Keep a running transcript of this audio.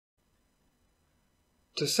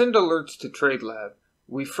To send alerts to TradeLab,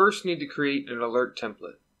 we first need to create an alert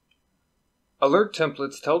template. Alert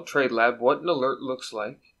templates tell TradeLab what an alert looks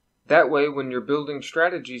like. That way, when you're building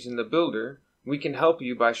strategies in the builder, we can help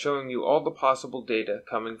you by showing you all the possible data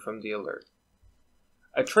coming from the alert.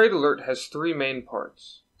 A trade alert has three main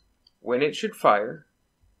parts: when it should fire,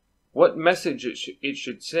 what message it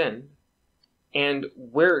should send, and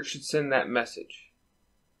where it should send that message.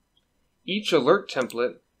 Each alert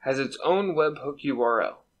template has its own webhook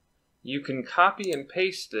URL. You can copy and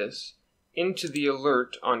paste this into the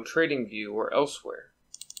alert on TradingView or elsewhere.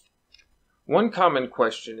 One common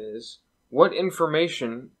question is, what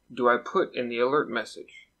information do I put in the alert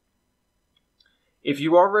message? If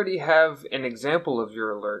you already have an example of your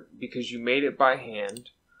alert because you made it by hand,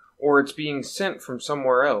 or it's being sent from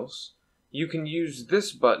somewhere else, you can use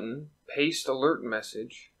this button, Paste Alert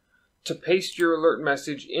Message, to paste your alert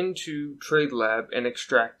message into TradeLab and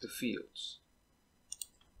extract the fields.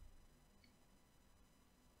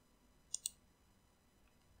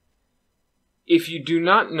 If you do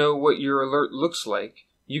not know what your alert looks like,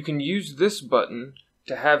 you can use this button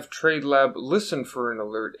to have TradeLab listen for an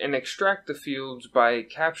alert and extract the fields by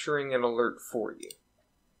capturing an alert for you.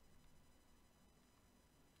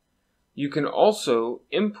 You can also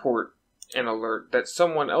import an alert that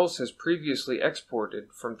someone else has previously exported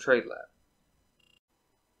from TradeLab.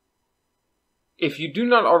 If you do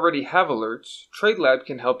not already have alerts, TradeLab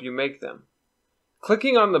can help you make them.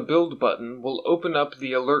 Clicking on the Build button will open up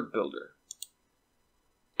the Alert Builder.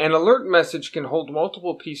 An alert message can hold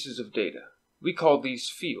multiple pieces of data. We call these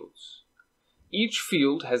fields. Each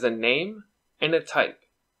field has a name and a type.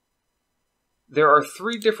 There are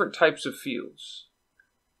three different types of fields.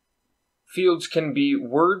 Fields can be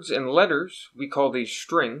words and letters. We call these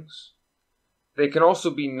strings. They can also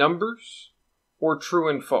be numbers or true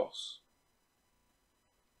and false.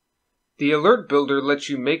 The Alert Builder lets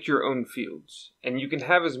you make your own fields, and you can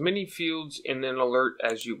have as many fields in an alert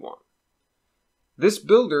as you want. This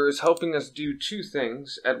builder is helping us do two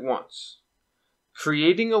things at once: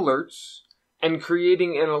 creating alerts and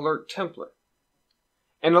creating an alert template.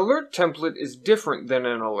 An alert template is different than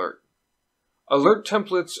an alert. Alert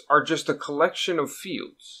templates are just a collection of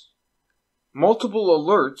fields. Multiple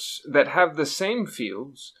alerts that have the same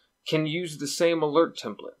fields can use the same alert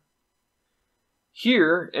template.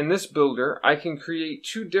 Here, in this builder, I can create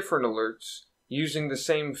two different alerts using the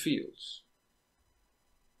same fields.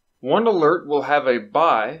 One alert will have a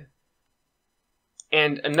buy,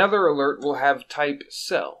 and another alert will have type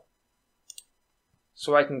sell.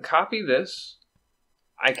 So I can copy this,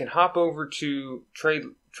 I can hop over to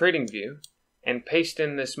TradingView and paste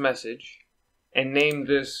in this message and name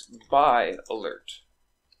this buy alert.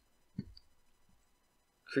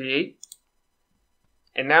 Create,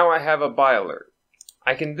 and now I have a buy alert.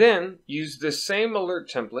 I can then use this same alert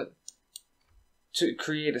template to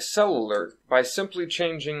create a sell alert by simply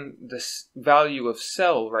changing the value of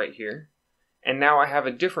sell right here, and now I have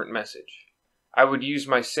a different message. I would use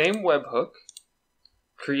my same webhook,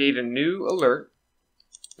 create a new alert,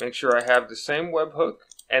 make sure I have the same webhook,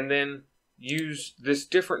 and then use this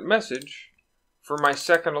different message for my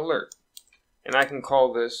second alert. And I can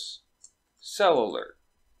call this sell alert.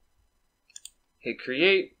 Hit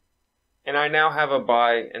create, and I now have a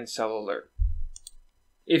buy and sell alert.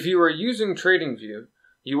 If you are using TradingView,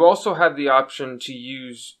 you also have the option to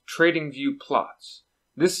use TradingView plots.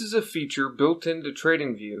 This is a feature built into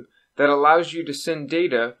TradingView that allows you to send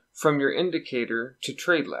data from your indicator to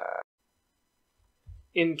TradeLab.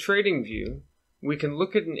 In TradingView, we can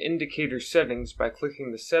look at an indicator settings by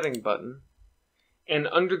clicking the Setting button, and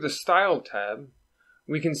under the Style tab,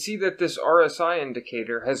 we can see that this RSI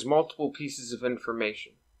indicator has multiple pieces of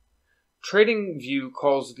information. TradingView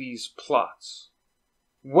calls these plots.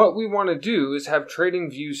 What we want to do is have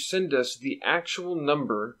TradingView send us the actual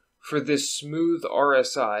number for this smooth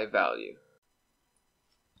RSI value.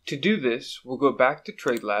 To do this, we'll go back to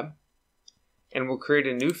TradeLab, and we'll create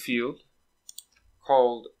a new field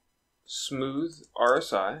called Smooth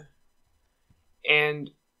RSI,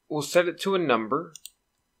 and we'll set it to a number,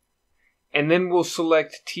 and then we'll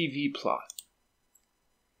select TV plot.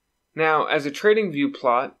 Now, as a TradingView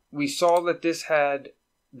plot, we saw that this had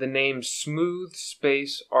the name Smooth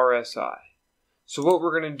Space RSI. So what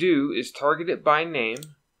we're going to do is target it by name,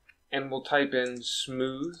 and we'll type in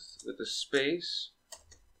Smooth with a space,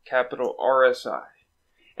 capital RSI.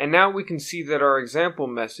 And now we can see that our example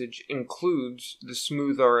message includes the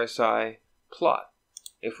Smooth RSI plot.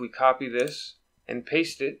 If we copy this and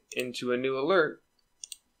paste it into a new alert,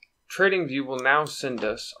 TradingView will now send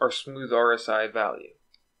us our Smooth RSI value.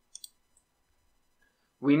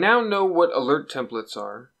 We now know what alert templates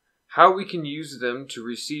are, how we can use them to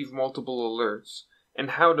receive multiple alerts,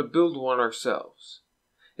 and how to build one ourselves.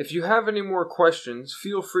 If you have any more questions,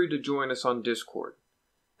 feel free to join us on Discord.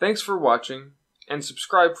 Thanks for watching, and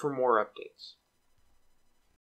subscribe for more updates.